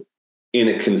code in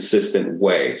a consistent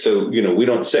way. So, we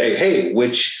don't say, hey,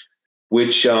 what's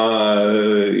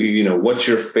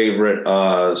your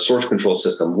favorite source control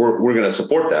system? We're going to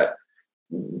support that.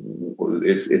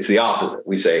 It's the opposite.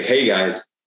 We say, hey guys,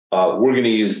 we're going to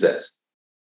use this.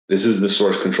 This is the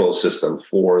source control system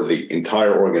for the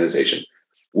entire organization.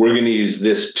 We're going to use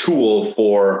this tool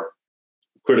for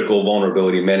critical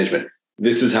vulnerability management.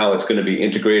 This is how it's going to be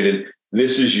integrated.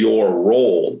 This is your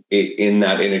role in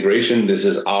that integration. This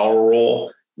is our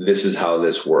role. This is how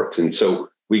this works. And so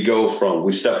we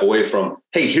step away from,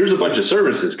 hey, here's a bunch of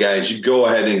services, guys. You go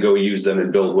ahead and go use them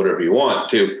and build whatever you want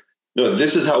to. No,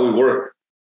 this is how we work.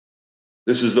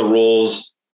 This is the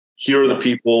roles. Here are the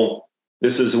people.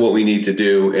 This is what we need to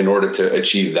do in order to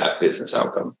achieve that business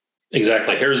outcome.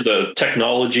 Exactly. Here's the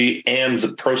technology and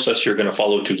the process you're going to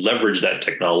follow to leverage that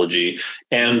technology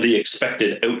and the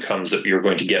expected outcomes that you're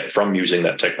going to get from using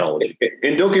that technology.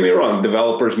 And don't get me wrong,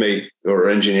 developers or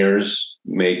engineers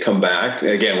may come back.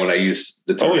 Again, when I use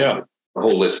the term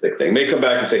holistic thing, may come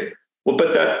back and say, well,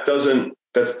 but that's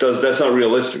not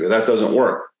realistic. That doesn't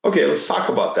work. Okay, let's talk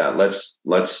about that. Let's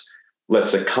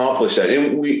accomplish that.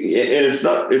 And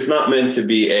it's not meant to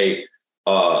be a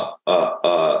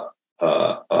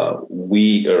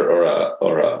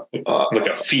like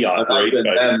a fiat, right?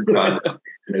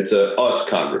 It's a us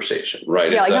conversation,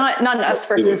 right? Yeah, it's not an us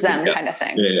versus them kind of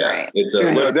thing. Yeah, right. It's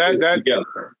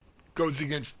that goes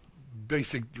against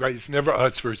basic, right? It's never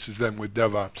us versus them with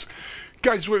DevOps.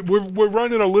 Guys, we're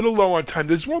running a little low on time.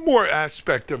 There's one more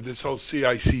aspect of this whole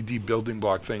CI/CD building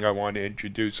block thing I want to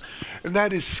introduce, and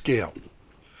that is scale,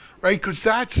 right? Because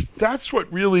that's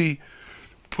what really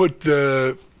put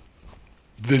the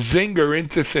zinger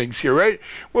into things here, right?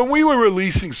 When we were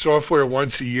releasing software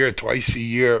once a year, twice a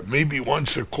year, maybe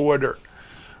once a quarter,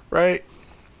 right?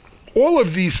 All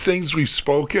of these things we've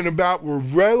spoken about were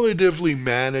relatively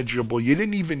manageable. You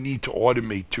didn't even need to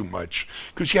automate too much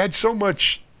because you had so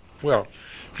much. Well,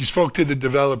 if you spoke to the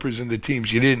developers and the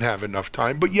teams, you didn't have enough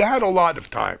time, but you had a lot of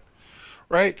time,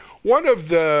 right? One of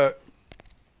the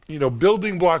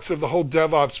building blocks of the whole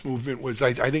DevOps movement was,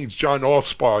 I think it's John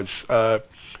Allspar's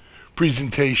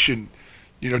presentation,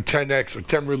 10x or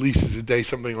 10 releases a day,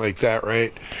 something like that,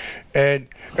 right? And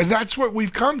that's what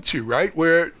we've come to, right?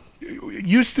 Where it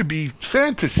used to be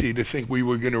fantasy to think we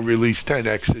were going to release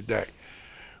 10x a day.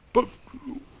 But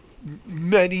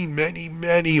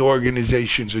many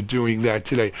organizations are doing that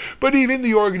today. But even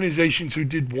the organizations who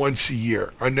did once a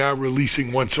year are now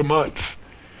releasing once a month.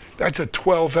 That's a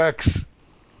 12x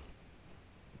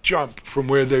jump from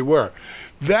where they were.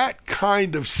 That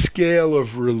kind of scale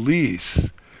of release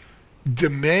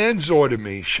demands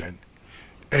automation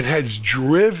and has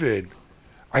driven,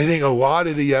 I think, a lot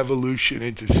of the evolution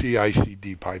into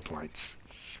CI/CD pipelines,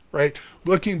 right?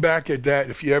 Looking back at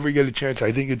that, if you ever get a chance,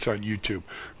 I think it's on YouTube.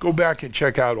 Go back and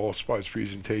check out Allspar's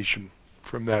presentation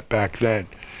from that back then,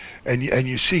 and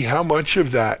you see how much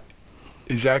of that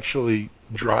is actually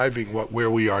driving where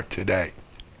we are today.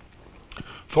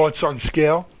 Thoughts on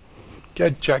scale?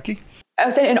 Good, Jackie? I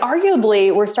was saying, and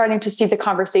arguably, we're starting to see the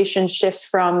conversation shift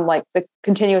from like the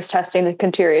continuous testing, the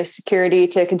continuous security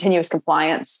to continuous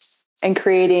compliance and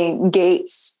creating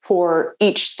gates for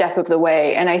each step of the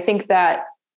way. And I think that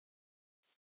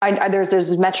there's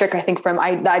this metric, I think, from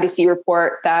the IDC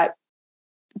report that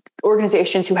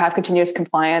organizations who have continuous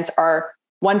compliance are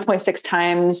 1.6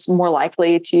 times more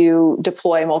likely to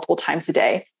deploy multiple times a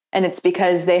day. And it's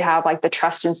because they have like the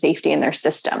trust and safety in their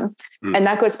system. And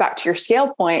that goes back to your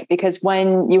scale point, because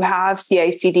when you have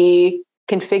CI/CD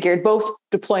configured, both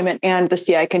deployment and the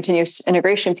CI continuous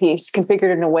integration piece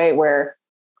configured in a way where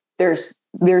there's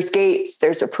gates,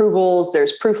 there's approvals,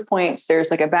 there's proof points,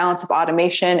 there's like a balance of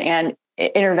automation and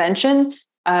intervention,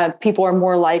 people are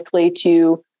more likely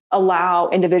to allow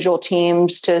individual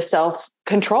teams to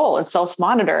self-control and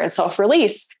self-monitor and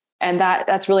self-release. And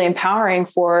that's really empowering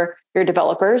for your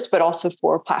developers, but also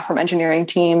for platform engineering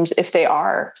teams if they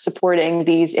are supporting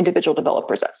these individual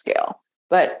developers at scale.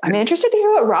 But I'm interested to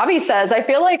hear what Ravi says. I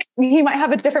feel like he might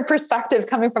have a different perspective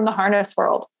coming from the harness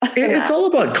world. It's all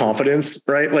about confidence,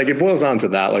 right? Like it boils down to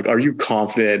that. Like, are you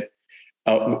confident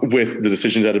with the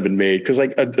decisions that have been made? Because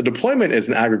like a deployment is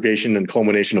an aggregation and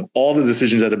culmination of all the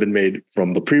decisions that have been made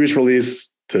from the previous release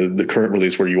to the current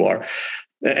release where you are.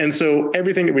 And so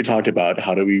everything that we talked about,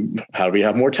 how do we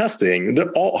have more testing?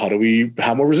 How do we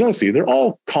have more resiliency? They're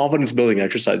all confidence building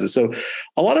exercises. So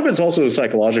a lot of it's also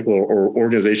psychological or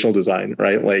organizational design,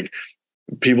 right? Like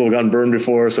people have gotten burned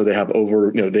before, so they have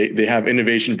they have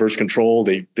innovation versus control.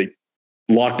 They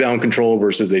lock down control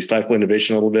versus they stifle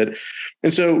innovation a little bit.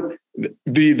 And so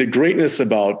the greatness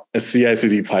about a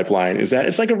CI/CD pipeline is that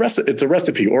it's like it's a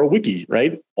recipe or a wiki,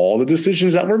 right? All the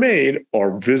decisions that were made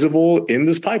are visible in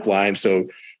this pipeline. So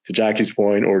to Jackie's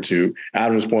point, or to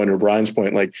Adam's point, or Brian's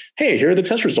point, like, hey, here are the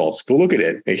test results. Go look at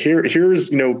it. Here's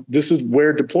this is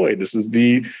where deployed. This is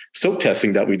the SOAP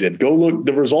testing that we did. Go look.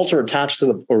 The results are attached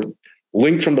to or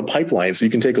linked from the pipeline, so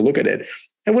you can take a look at it.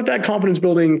 And with that confidence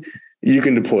building, you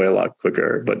can deploy a lot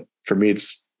quicker. But for me,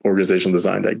 it's organizational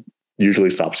design that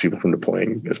usually stops people from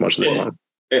deploying as much as they want.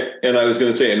 And I was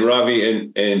going to say, and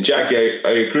Ravi and Jackie, I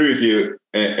agree with you.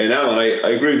 And Alan, I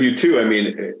agree with you too. I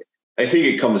mean, I think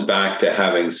it comes back to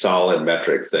having solid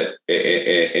metrics that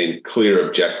and clear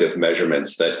objective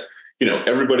measurements that,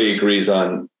 everybody agrees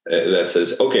on, that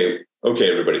says, okay,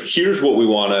 everybody, here's what we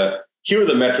want to, here are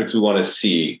the metrics we want to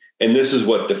see. And this is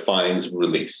what defines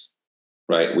release,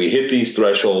 right? We hit these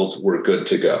thresholds, we're good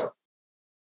to go.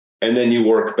 And then you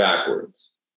work backwards,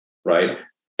 right?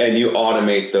 And you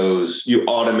automate those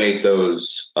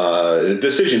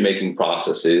decision-making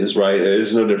processes, right?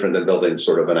 It's no different than building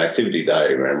sort of an activity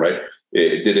diagram, right?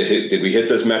 Did we hit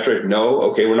this metric? No.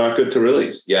 Okay, we're not good to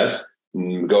release. Yes.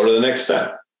 Go to the next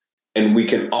step. And we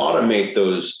can automate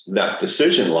that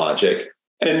decision logic.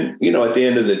 And, at the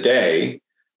end of the day,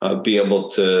 be able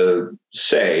to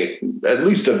say, at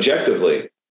least objectively,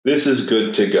 this is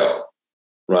good to go,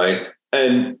 right?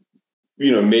 And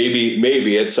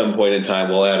maybe at some point in time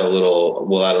we'll add a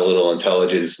little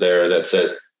intelligence there that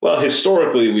says, well,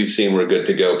 historically we've seen we're good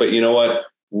to go, but you know what?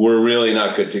 We're really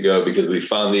not good to go because we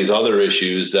found these other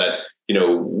issues that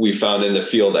we found in the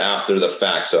field after the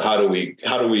fact. So how do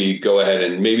we go ahead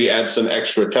and maybe add some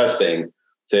extra testing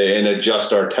and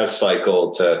adjust our test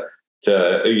cycle to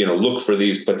look for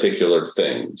these particular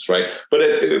things, right?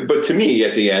 But to me,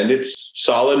 at the end, it's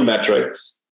solid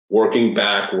metrics, working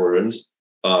backwards,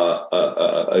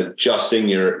 adjusting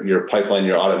your pipeline,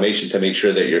 your automation to make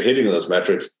sure that you're hitting those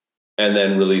metrics, and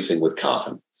then releasing with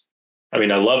confidence. I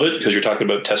mean, I love it because you're talking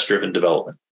about test-driven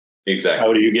development. Exactly.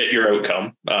 How do you get your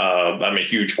outcome? I'm a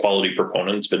huge quality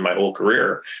proponent. It's been my whole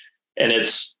career. And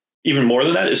it's even more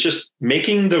than that. It's just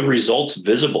making the results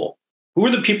visible. Who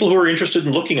are the people who are interested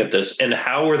in looking at this, and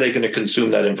how are they going to consume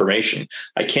that information?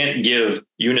 I can't give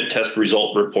unit test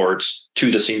result reports to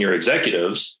the senior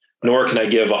executives, nor can I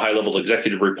give a high-level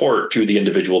executive report to the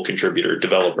individual contributor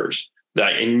developers.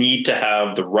 That I need to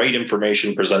have the right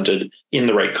information presented in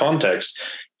the right context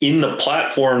in the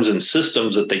platforms and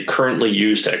systems that they currently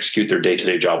use to execute their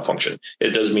day-to-day job function.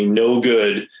 It does me no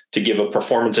good to give a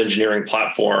performance engineering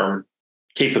platform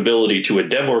capability to a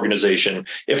dev organization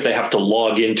if they have to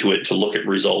log into it to look at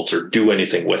results or do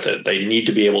anything with it. They need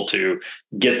to be able to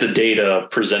get the data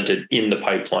presented in the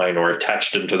pipeline or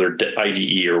attached into their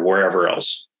IDE or wherever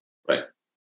else. Right.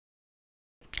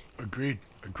 Agreed.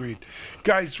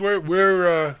 Guys,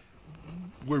 we're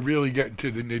we're really getting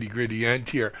to the nitty-gritty end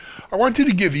here. I wanted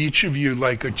to give each of you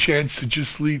like a chance to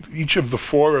just leave, each of the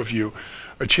four of you,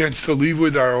 a chance to leave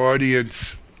with our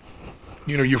audience,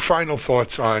 your final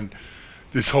thoughts on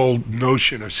this whole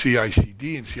notion of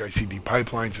CI/CD and CI/CD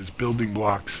pipelines as building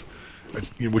blocks,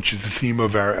 which is the theme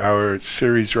of our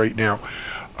series right now.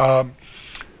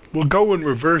 We'll go in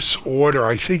reverse order.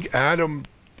 I think, Adam,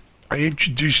 I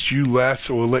introduced you last,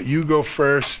 so we'll let you go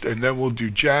first, and then we'll do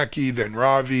Jackie, then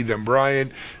Ravi, then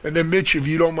Brian, and then Mitch, if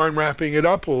you don't mind wrapping it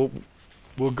up, we'll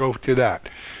go to that.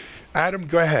 Adam,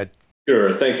 go ahead.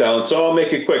 Sure. Thanks, Alan. So I'll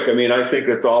make it quick. I mean, I think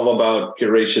it's all about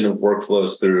curation of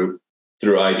workflows through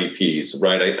IDPs,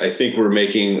 right? I think we're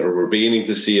beginning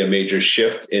to see a major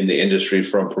shift in the industry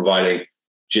from providing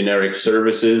generic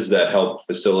services that help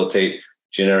facilitate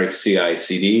generic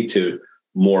CI/CD to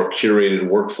more curated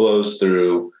workflows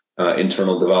through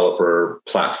internal developer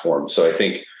platform. So I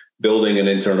think building an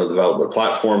internal developer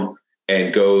platform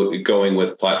and going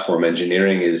with platform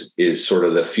engineering is sort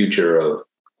of the future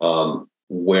of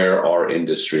where our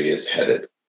industry is headed.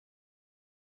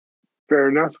 Fair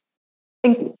enough.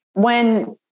 I think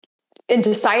when in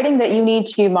deciding that you need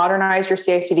to modernize your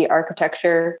CI/CD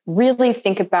architecture, really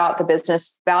think about the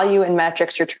business value and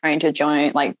metrics you're trying to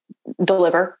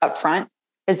deliver upfront,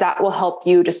 is that will help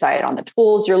you decide on the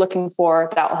tools you're looking for.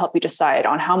 That will help you decide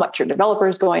on how much your developer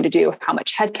is going to do, how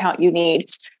much headcount you need,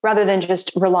 rather than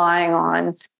just relying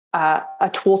on a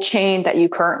tool chain that you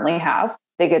currently have.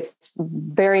 I think it's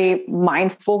very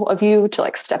mindful of you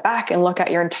to step back and look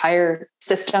at your entire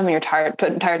system and your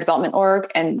entire development org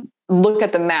and look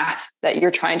at the math that you're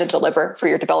trying to deliver for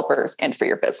your developers and for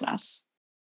your business.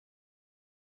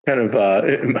 Kind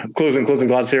of closing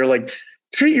thoughts here,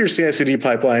 treat your CI/CD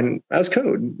pipeline as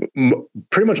code.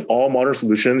 Pretty much all modern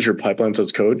solutions, your pipelines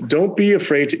as code. Don't be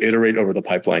afraid to iterate over the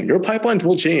pipeline. Your pipelines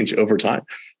will change over time.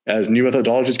 As new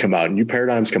methodologies come out, new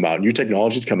paradigms come out, new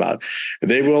technologies come out,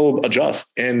 they will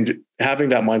adjust. And having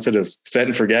that mindset of set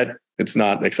and forget, it's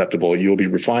not acceptable. You'll be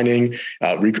refining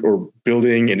or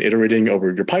building and iterating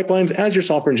over your pipelines as your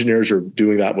software engineers are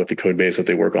doing that with the code base that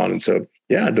they work on. And so,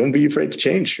 don't be afraid to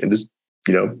change and just,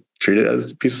 treat it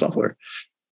as a piece of software.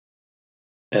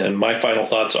 And my final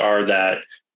thoughts are that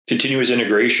continuous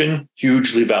integration,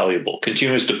 hugely valuable.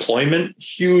 Continuous deployment,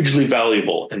 hugely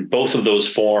valuable. And both of those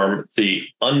form the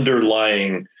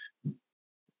underlying,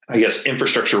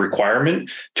 infrastructure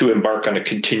requirement to embark on a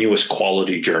continuous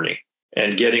quality journey.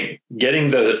 And getting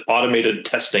the automated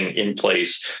testing in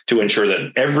place to ensure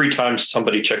that every time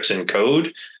somebody checks in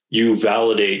code, you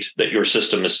validate that your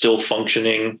system is still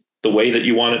functioning the way that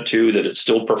you want it to, that it's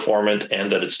still performant,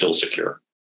 and that it's still secure.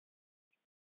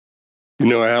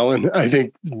 Alan, I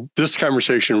think this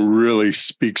conversation really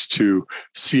speaks to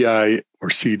CI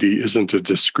or CD isn't a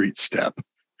discrete step.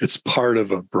 It's part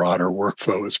of a broader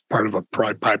workflow. It's part of a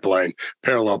pipeline,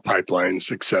 parallel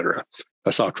pipelines, et cetera,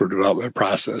 a software development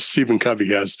process. Stephen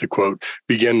Covey has the quote,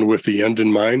 begin with the end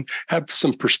in mind, have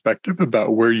some perspective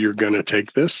about where you're going to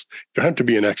take this. You don't have to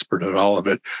be an expert at all of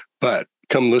it, but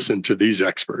come listen to these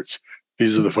experts.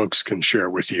 These are the folks who can share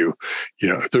with you.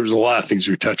 There's a lot of things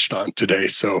we touched on today.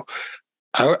 So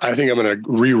I think I'm going to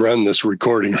rerun this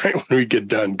recording right when we get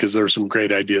done because there are some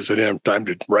great ideas I didn't have time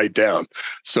to write down.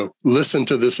 So listen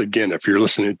to this again if you're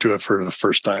listening to it for the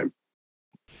first time.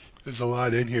 There's a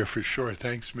lot in here for sure.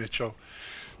 Thanks, Mitchell.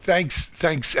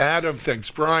 Thanks, Adam. Thanks,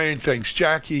 Brian. Thanks,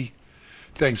 Jackie.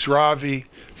 Thanks, Ravi.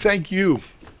 Thank you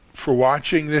for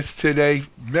watching this today.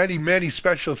 Many, many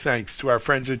special thanks to our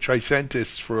friends at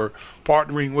Tricentis for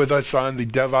partnering with us on the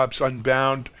DevOps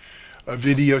Unbound a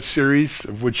video series,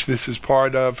 of which this is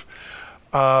part of.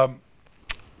 I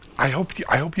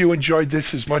hope you enjoyed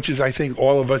this as much as I think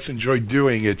all of us enjoyed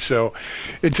doing it. So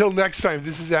until next time,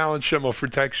 this is Alan Schimmel for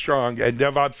TechStrong and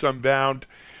DevOps Unbound.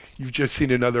 You've just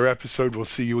seen another episode. We'll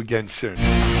see you again soon.